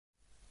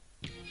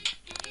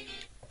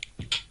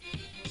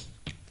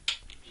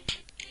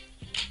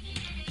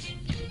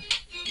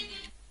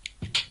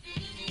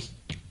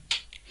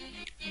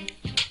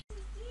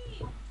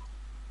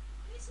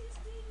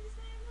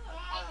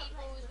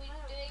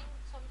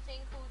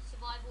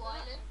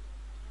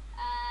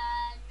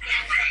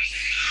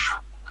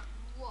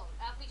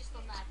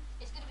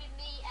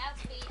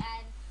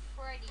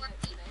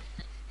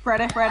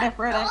Freddy. Anyway,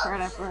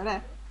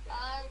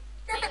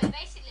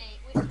 basically,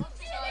 we're on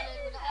this island.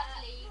 We're not allowed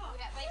to leave. We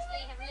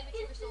basically have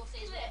limited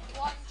resources. We have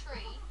one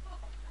tree,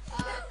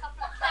 a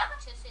couple of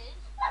cactuses.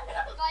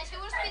 Guys, who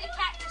wants to be the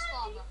cactus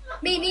farmer?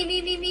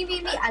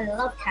 Me. I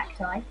love cacti.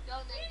 Go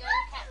on then, go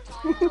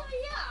cacti farm.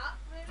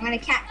 I'm gonna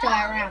cacti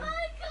around.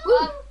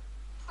 Um,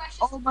 Precious.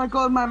 Oh my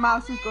god, my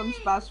mouse has gone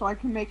spaz, so I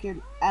can make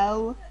an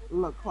L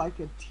look like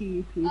a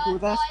T, people.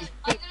 That's Guys, a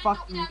I'm bit gonna knock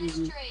fucking down this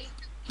rude. tree.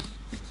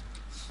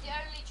 The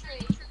only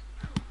tree.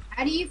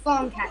 How do you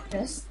farm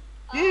cactus?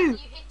 Dude, You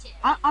hit it.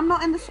 I'm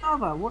not in the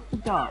server. What the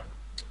duck?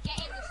 Get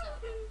in the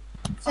circle.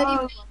 So you Oh,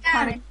 put it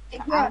down and it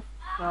grows.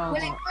 Will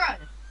it grow?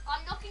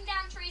 I'm knocking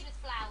down trees with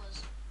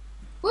flowers.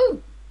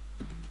 Woo!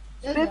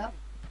 There we go.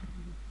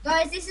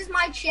 Guys, this is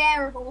my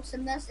chair of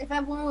awesomeness. If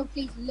everyone would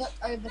please look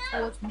over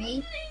towards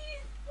me.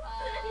 No.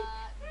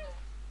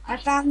 I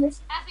found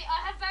this. I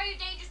have very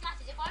dangerous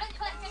matters. If I don't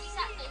collect any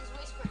saplings,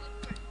 we're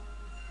screwed.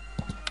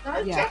 No,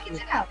 Yeah. check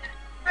it out.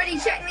 Freddie,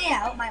 check me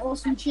out. My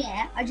awesome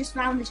chair. I just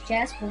found this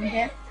chair spawned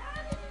here.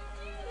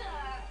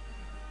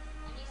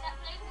 Any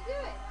saplings? Do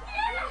it.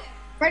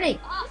 Freddie.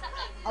 Ah,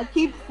 sapling. I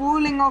keep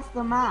falling off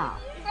the map.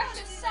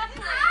 Precious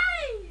sapling.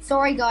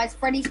 Sorry guys,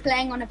 Freddie's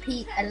playing on a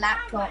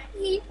laptop.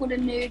 What a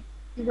noob.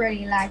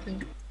 Really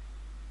laggy.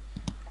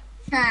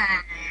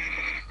 Ha.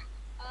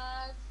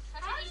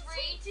 Precious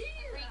reeds.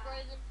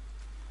 Regrow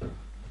them.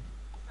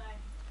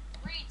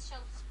 Reeds shall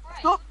spray.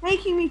 Stop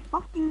making me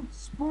fucking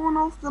spawn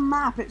off the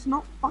map. It's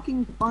not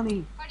fucking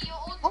funny. Freddie, you're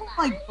on the Oh map.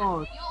 my god. You're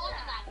on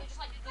the map. You're just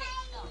like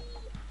glitched up.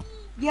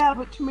 Yeah,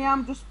 but to me,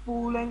 I'm just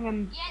falling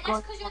and. Yeah,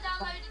 that's because you're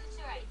downloading the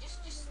terrain.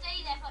 Just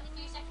stay there for like a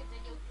few seconds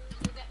and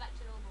you'll get back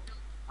to normal.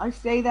 I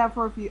stay there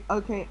for a few.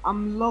 Okay,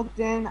 I'm logged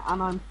in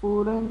and I'm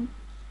falling,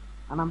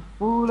 and I'm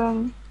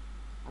falling,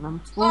 and I'm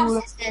falling,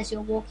 Boss says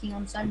you're walking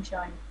on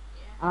sunshine.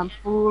 and I'm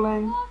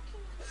falling,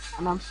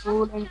 and I'm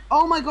falling.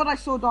 Oh my god! I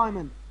saw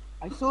diamond.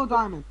 I saw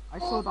diamond. I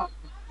saw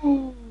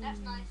diamond. That's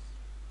nice.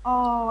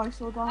 Oh, I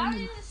saw How diamond.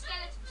 did the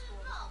skeleton spawn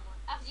or someone?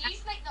 After you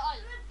just make the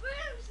island.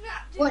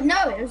 Well,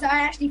 no, it was I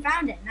actually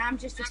found it. Now I'm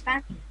just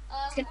expanding.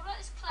 What about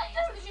this clay?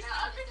 I thought it was just an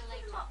island till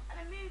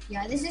later.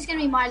 Yeah, this is gonna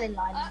be my little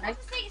island. I was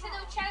thinking there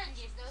were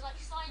challenges. There was like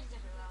signs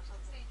everywhere or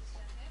something.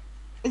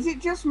 Is it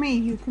just me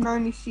who can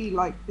only see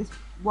like this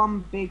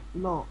one big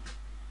block?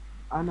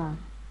 I know.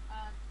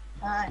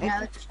 No,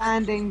 It's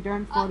expanding.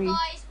 Don't worry.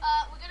 Guys,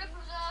 we're gonna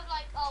preserve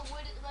like our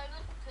wood at the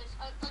moment because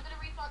I'm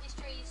gonna replant these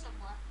trees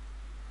somewhere.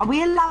 Are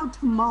we allowed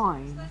to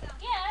mine?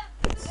 Yeah,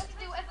 we can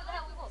do whatever the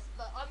hell we want.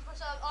 But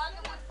I'm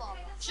the wood farmer.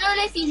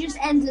 surely if you just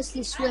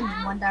endlessly swim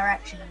in one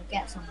direction, you'll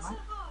get somewhere.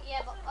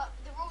 Yeah, but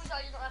the rules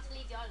are you're not allowed to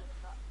leave the island.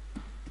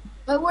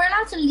 But we're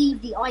allowed to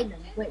leave the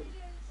island. Wait,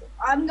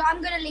 I'm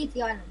gonna leave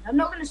the island. I'm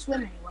not gonna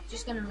swim anywhere. I'm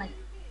just gonna like,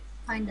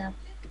 kinda.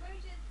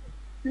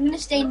 I'm gonna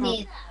stay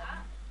near.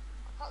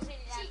 I can't see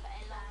any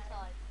land for a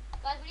long time.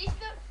 Guys, we need to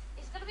build.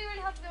 It's gonna be really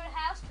hard to build a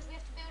house because we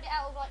have to build it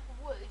out of like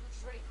wood, which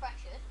is really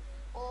precious,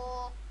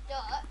 or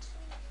dirt.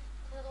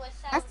 Because otherwise,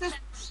 sand. Let's just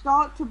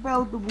start to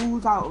build the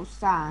walls out of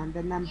sand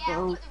and then Yeah,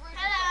 build. put the roof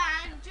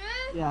on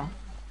top. Yeah.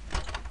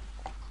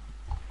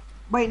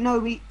 Wait, no,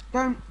 we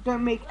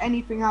don't make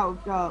anything out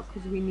of dirt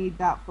because we need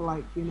that for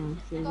like saving.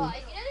 Guys, you know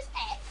this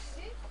X?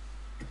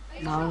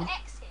 There's No. an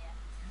X here.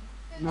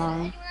 No,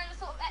 Anyone ever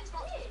thought of X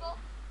marks the spot?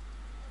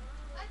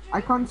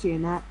 I can't see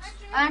an X.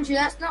 Andrew,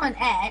 that's not an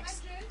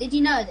X. Did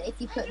you know that if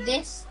you put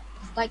this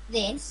like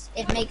this,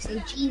 it makes a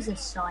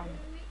Jesus sign?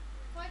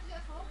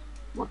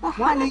 What the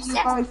hell are you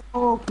guys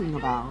talking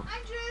about?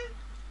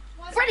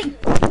 Freddie,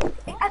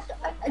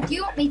 do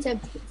you want me to?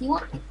 Do you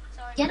want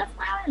get off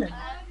my island?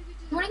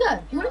 Do you want to go?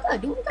 Do you want to go?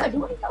 Do you want to go? Do you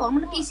want to go? I'm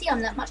on a PC. I'm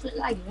that much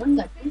laggy. Do you want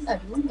to go? Do you want to go?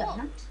 Do you want to go?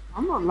 No?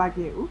 I'm not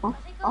lagging. Ooh,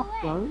 I'll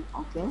go.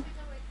 I'll go.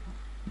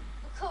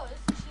 Because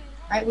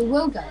Right, we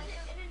will go.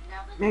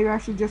 Maybe I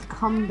should just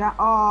come down.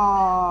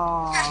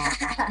 Oh,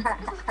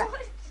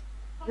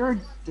 you're a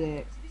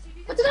dick.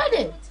 What did I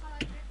do?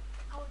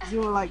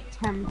 You were like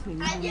tempting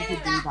me to do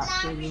that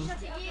to me.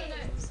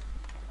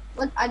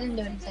 What? I didn't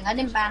do anything. I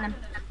didn't ban him.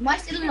 Am I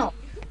still not?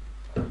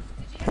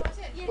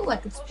 Oh, I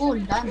could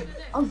spawn diamond.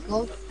 Oh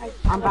god.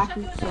 I'm back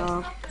in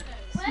serve.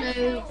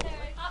 No.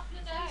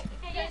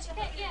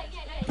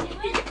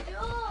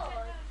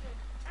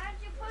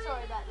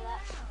 Sorry about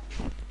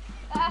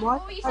that. What?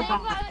 What were you saying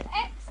about an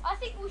X? I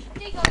think we should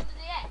dig under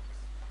the X.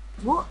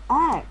 What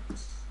X?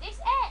 This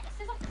X,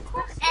 there's like a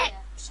cross X. here.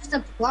 It's just a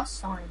plus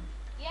sign.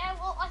 Yeah,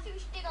 well, I think we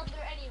should dig under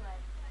it anyway.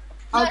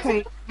 No, Okay,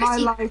 it's a my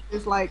pretty- life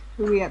is like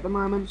hooey at the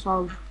moment,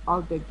 so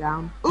I'll dig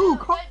down. Ooh,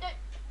 coal! I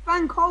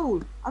found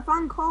coal! I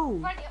found coal!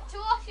 Frankie, to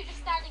us, you're just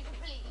standing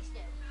completely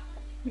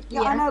still.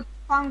 Yeah, I know. I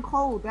found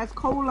coal. There's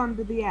coal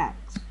under the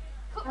X.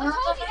 I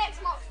told you X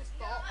marks the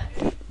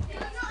spot.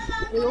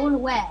 We're all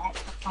aware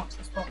X marks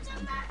the spots.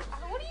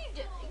 What are you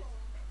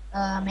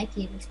doing?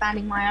 Making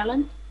expanding my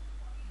island.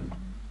 You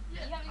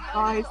haven't got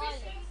Guys, any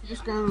islands. I'm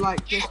just gonna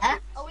like just. Yeah.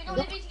 Are we not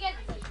living together?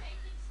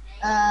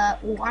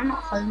 Well, I'm not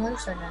homo,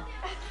 so no.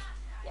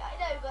 Yeah,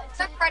 I know,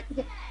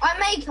 but I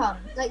may come.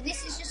 Like,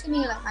 this is just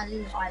gonna be like my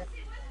little island.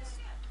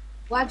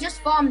 Well, I've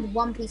just farmed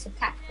one piece of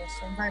cactus,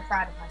 so I'm very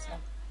proud of myself.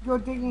 You're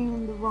digging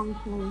in the wrong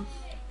place.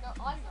 No,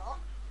 I'm not.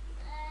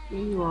 Yeah,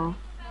 you are.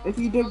 If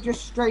you dig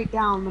just straight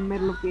down the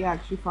middle of the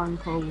axe, you find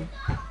coal. Yeah,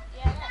 I know.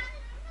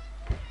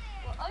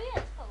 Well, oh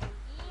yeah, it's cool.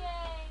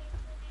 Yay!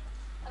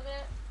 I'm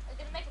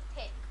gonna make a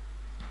pick.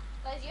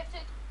 Guys, you have to.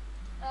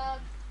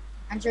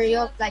 Andrew,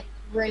 you're like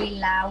really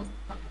loud.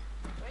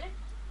 Really?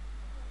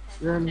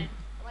 Really? Am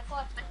I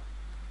quiet now?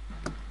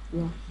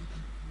 Yeah.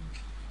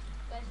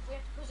 Guys, we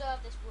have to preserve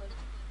this wood.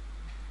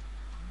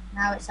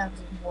 Now it sounds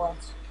even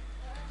worse.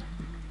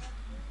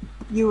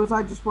 Viewers,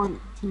 I just want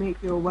to make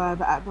you aware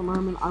that at the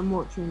moment I'm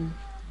watching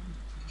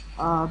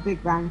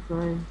Big Bang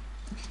Theory.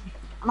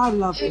 And I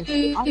love it.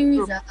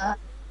 Loser.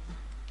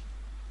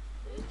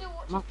 Who still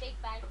watches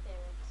Big Bang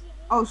Theory?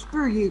 Oh,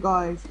 screw you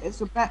guys.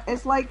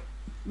 It's like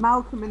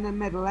Malcolm in the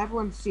Middle.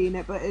 Everyone's seen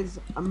it, but it's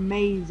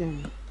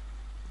amazing.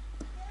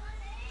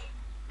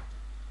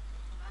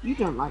 You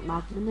don't like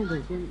Malcolm in the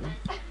Middle, don't you?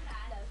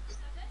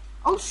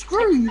 Oh,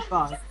 screw you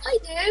guys. I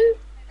do.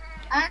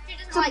 Andrew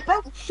It's doesn't the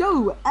like. best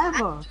show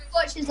ever. Andrew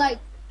watches like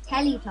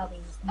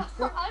Teletubbies. I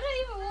don't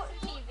even watch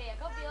TV, I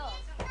can't be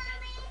honest.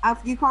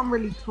 After you can't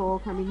really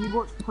talk. I mean, you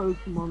watch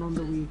Pokemon on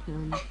the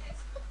weekend. I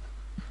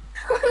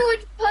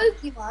watch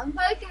Pokemon.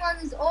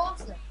 Pokemon is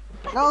awesome.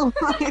 Oh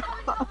my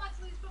god.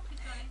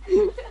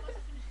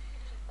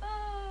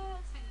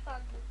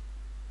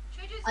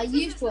 I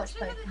used to watch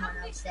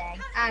Pokemon, I was saying,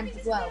 and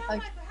as well,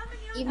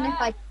 even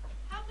if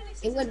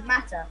it wouldn't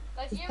matter.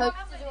 Guys, Because you know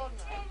Pokemon,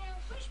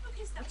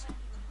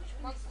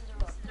 monsters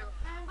are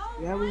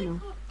on, Yeah, we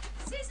know.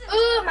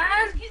 oh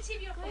man,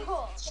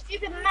 What?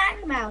 stupid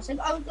Mac Mouse. I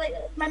was like,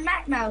 my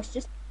Mac Mouse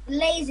just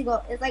lazy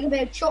got. It's like a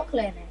bit of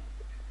chocolate in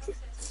it.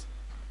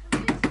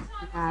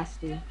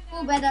 Nasty.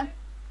 All better.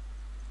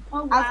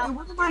 Oh After, wow.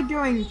 what am I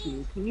doing to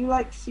you? Can you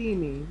like see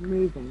me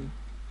moving?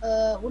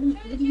 What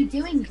are you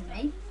doing to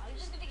me? I'm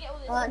just gonna get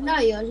all this. No,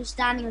 you're just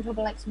standing on top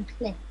of like some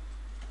cliff.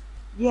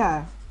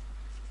 Yeah.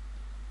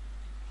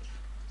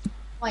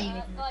 Why are you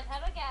even? Guys, how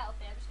do I get out of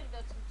here? I'm just gonna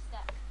build some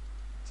steps.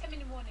 10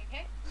 minute warning,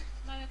 okay?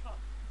 9 o'clock.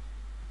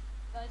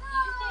 Guys, did you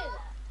just hear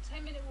that?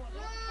 10-minute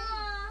warning.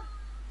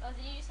 Guys,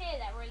 did you just hear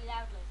that really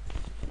loudly?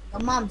 Your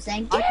mum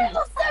saying, "Get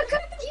off the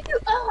computer!"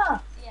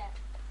 Yeah.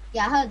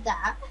 Yeah, I heard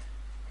that.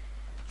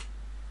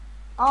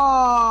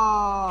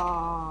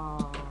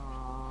 Oh.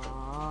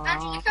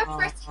 Actually, look how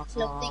pretty this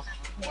little thing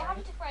What is.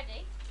 happened to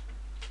Freddy?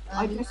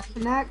 I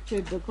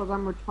disconnected because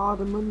I'm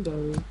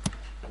retardamundo. Let's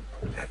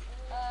go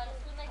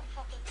make a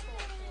couple of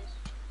torches.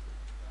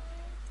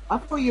 I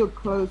thought you would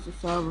close the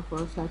server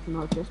for a second. I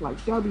was just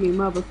like, W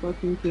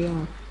motherfucking Kia. Yeah,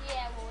 well,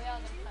 we are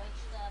gonna close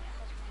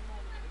because we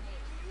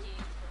normally need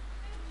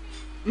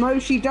to. No,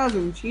 she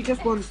doesn't. She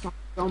just wants to have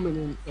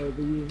dominance over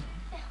you.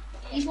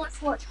 You just want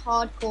to watch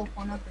hardcore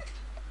pornography.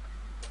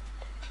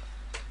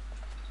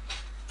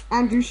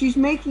 Andrew, she's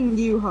making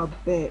you her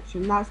bitch,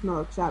 and that's not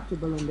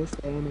acceptable in this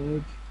day and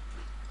age.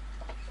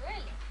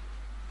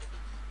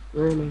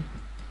 Really? Really. Are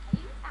you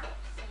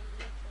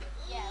absolutely?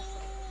 Yeah.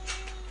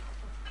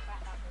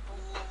 Crap out of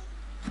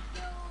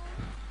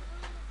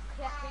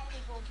the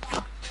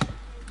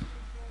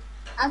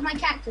How's my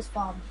cactus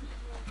farm?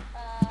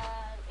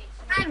 It's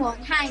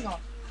Hang on.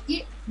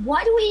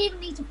 Why do we even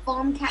need to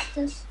farm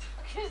cactus?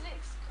 because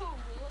it's cool.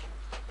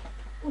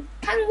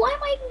 Why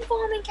am I even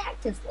farming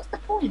cactus? What's the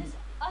point?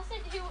 I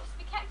said who wants to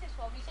be cactus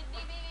farm? You said me.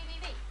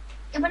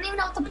 Yeah, but I don't even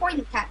know what the point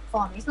of cactus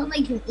farming. It's not like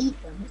you can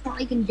eat them. It's not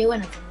like you can do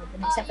anything with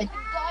them except You for.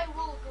 can dye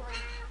wool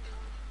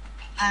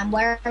green.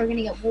 Where are we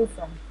gonna get wool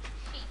from?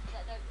 Sheep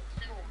that don't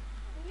spawn.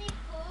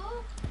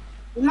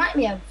 We might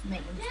be able to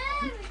make them.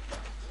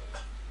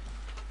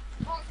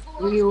 Can't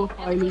spawn Real on sheep.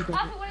 highly After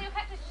one of your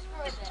cactus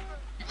destroyed it.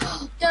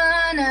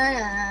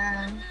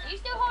 Da-na-na. Are you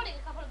still holding a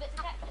couple of bits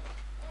of cactus?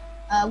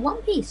 One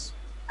piece.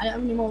 I don't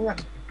have any more room,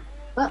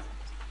 but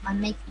I'm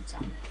making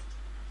some.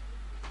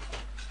 I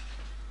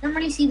don't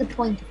really see the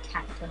point of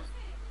cactus.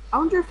 I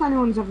wonder if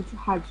anyone's ever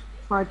tried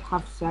to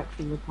have sex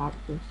with a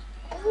cactus.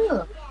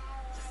 Ugh.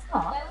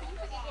 Fuck.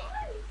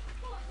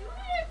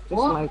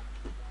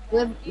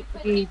 Where would you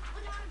put your dick?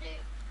 Just What?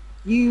 like With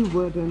you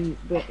wouldn't,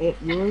 but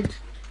it would. That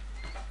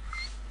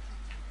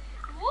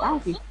What?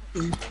 would be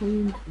fucking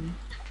painful.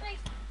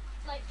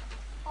 Like,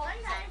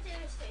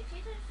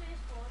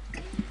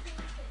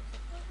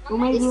 Or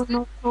maybe we're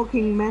not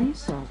talking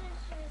Mensa.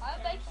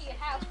 I'm making a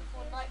house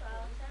before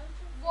nightfall.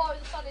 Whoa,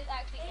 the sun is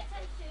actually getting.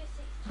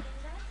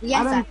 yes,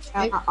 I don't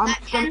actually, care. I'm that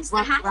just gonna tends to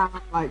run happen.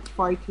 around like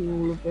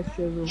fighting all of this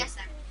shizzle. Yes,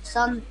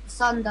 actually.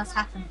 Sun does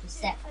happen to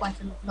set quite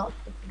a lot of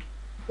different.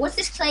 What's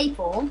this clay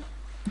for? Well,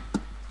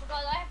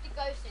 guys, I have to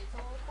go soon, so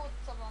we'll record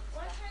some other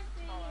stuff.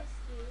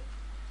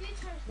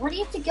 Where do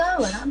you have to go?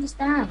 I don't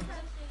understand.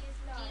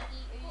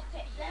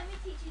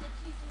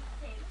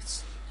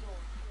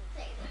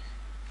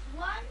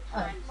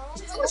 Oh.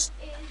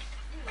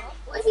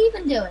 What is he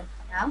even doing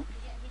now?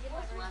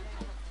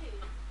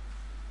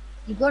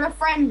 You've got a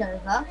friend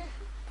over.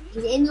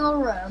 He's in your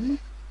room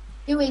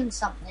doing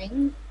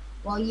something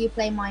while you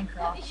play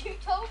Minecraft. You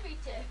told me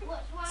to.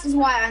 This is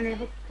why I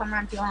never come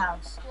round to your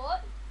house.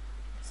 What?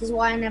 This This is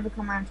why I never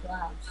come around to your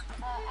house.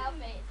 Alfie,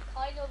 it's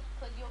kind of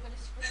because you're going to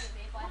scream at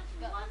me if I have to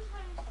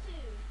go.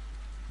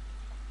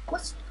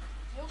 What's...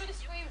 You're going to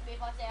scream at me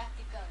if I say I have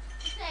to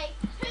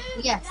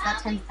go. Yes, that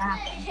tends to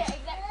happen. Yeah,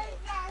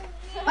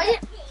 exactly. Why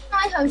didn't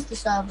I host the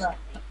server?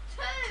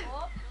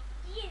 What?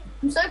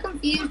 I'm so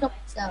confused on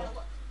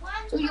myself.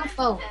 It's all your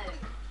fault.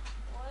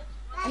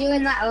 What? You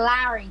and that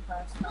Larry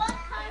person.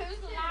 Who's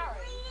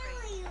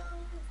Larry?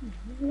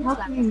 Who's How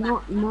can you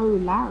not know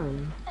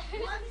Larry?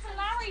 Who's the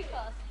Larry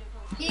person you're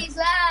talking He's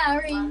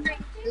Larry.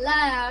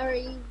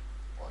 Larry.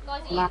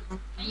 about? Guys, Larry.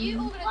 are you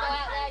all going to go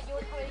out there?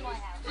 You're coming in my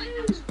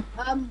house.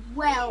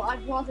 Well,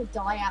 I'd rather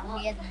die out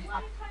here than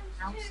my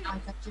house. I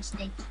could just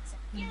stay.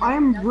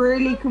 I'm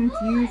really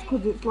confused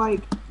because it's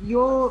like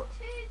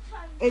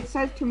it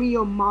says to me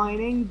you're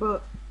mining,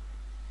 but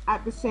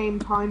at the same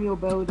time you're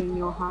building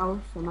your house,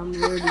 and I'm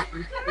really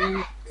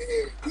confused.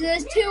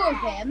 There's two of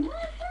him.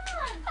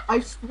 I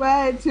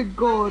swear to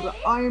God,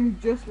 I am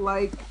just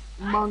like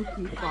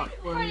monkey fuck right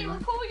Freddie, now.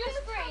 record your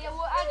screen and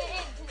we'll add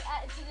it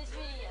into this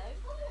video.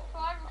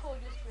 Try and record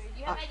your screen. Do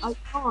you have any... I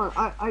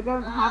can't. I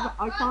don't have.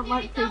 I can't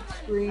like take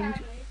screens.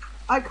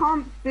 I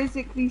can't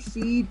physically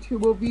see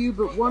two of you,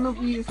 but one of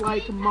you is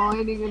like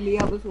mining and the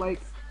other's like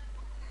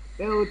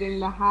building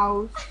the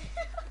house.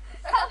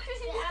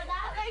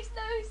 That makes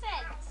no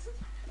sense.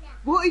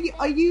 What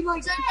are you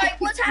like? So,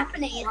 like, what's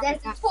happening is there's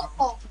the top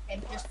half of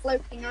him just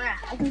floating around,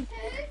 and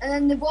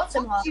then the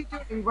bottom What half. are you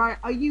doing, right?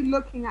 Are you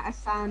looking at a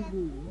sand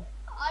wall?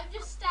 I'm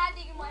just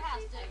standing in my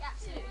house doing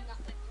absolutely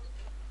nothing.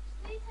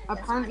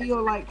 Apparently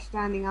you're like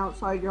standing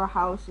outside your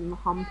house and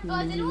humping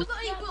Guys, the anyone roof. got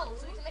any wool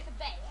so we can make a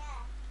bed?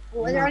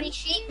 Were there any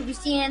sheep? Have you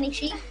seen any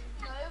sheep?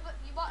 No, but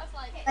you might have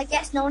like... I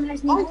guess no one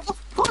has any. Oh, for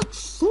fuck's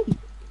sake!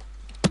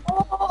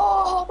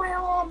 Oh, my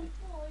arm!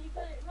 Oh, you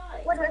got it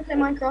right. Why don't I play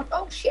Minecraft?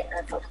 Oh shit!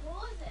 No, fuck. What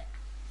was it?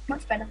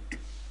 Much better.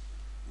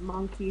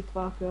 Monkey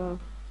fucker.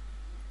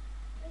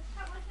 Let's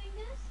count my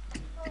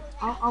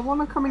fingers. I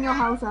want to come in your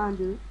house,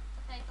 Andrew.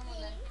 Okay, come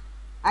on then.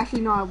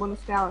 Actually, no, I want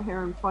to stay out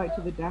here and fight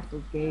to the death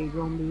with gay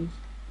zombies.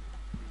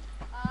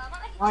 I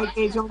might make a Why chest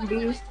gay that's got a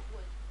zombies? waste of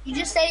wood. You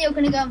just say you're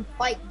gonna go and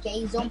fight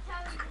gay zombies.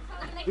 I'm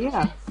gonna make a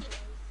Yeah. chest.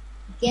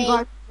 You Gay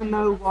guys wanna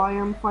know why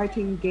I'm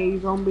fighting gay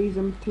zombies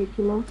in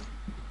particular?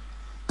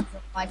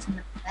 fighting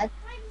them dead.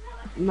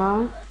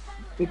 No,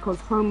 because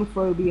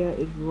homophobia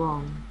is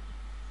wrong.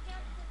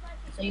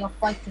 So you're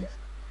fighting.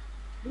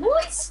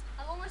 What?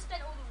 I've almost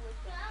spent all the wood.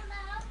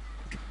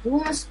 You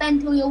almost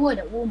spent all your wood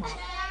at Walmart.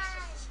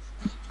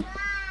 Yeah,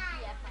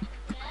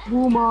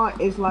 Walmart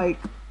is like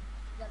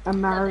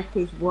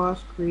America's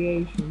worst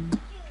creation.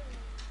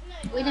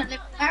 We don't live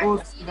in Or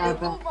America. you know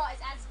rather, Walmart is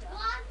Asda.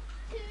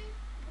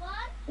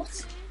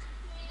 What?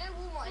 You know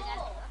Walmart is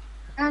Asda.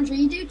 Andrew,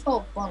 you do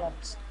talk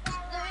bollocks. No,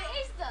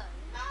 it is though.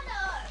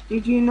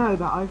 did you know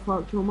that I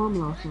fucked your mum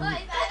last But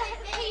night? it's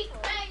actually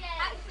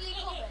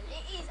common.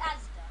 It is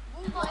Asda.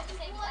 Walmart is the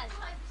same as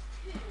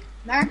Asda.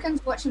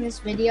 Americans watching this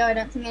video, I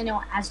don't think they know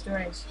what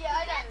Asda is. Yeah,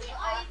 I know.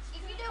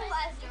 If you know what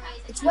Asda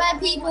is, It's where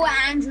people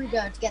at Andrew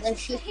go to get their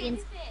shitty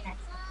internet.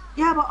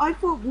 Yeah, but I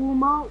thought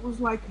Walmart was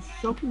like a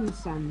shopping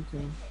centre.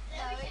 No,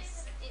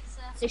 it's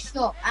It's a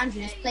shop.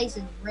 Andrew, this place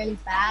is really no,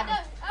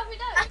 bad. we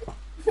don't.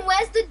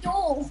 Where's the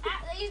door?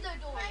 There is no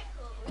door.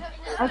 We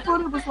I don't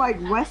thought it was like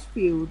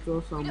Westfields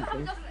or have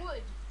something. enough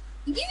wood.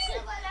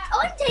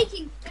 I'm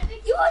taking.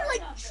 You are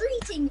like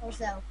treating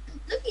yourself.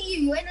 Look at you.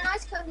 You're in a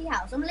nice cozy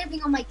house. I'm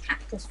living on my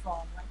cactus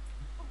farm. Like,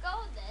 Well, go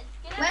on then.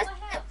 Get out where's, of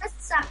my house. where's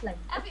the sapling?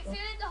 Have you fill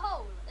in the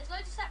hole? There's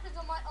loads of saplings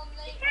on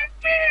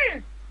the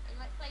in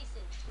like places.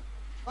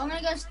 I'm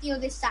gonna go steal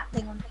this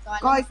sapling on the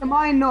side. Guys, am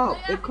I not?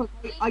 Because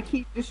I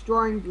keep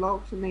destroying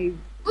blocks and they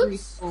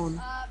respawn.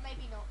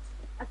 Maybe not.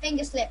 I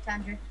finger slipped,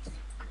 Andrew.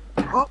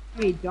 Oh,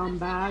 me dumb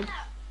bag.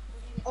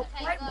 Oh,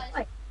 Okay,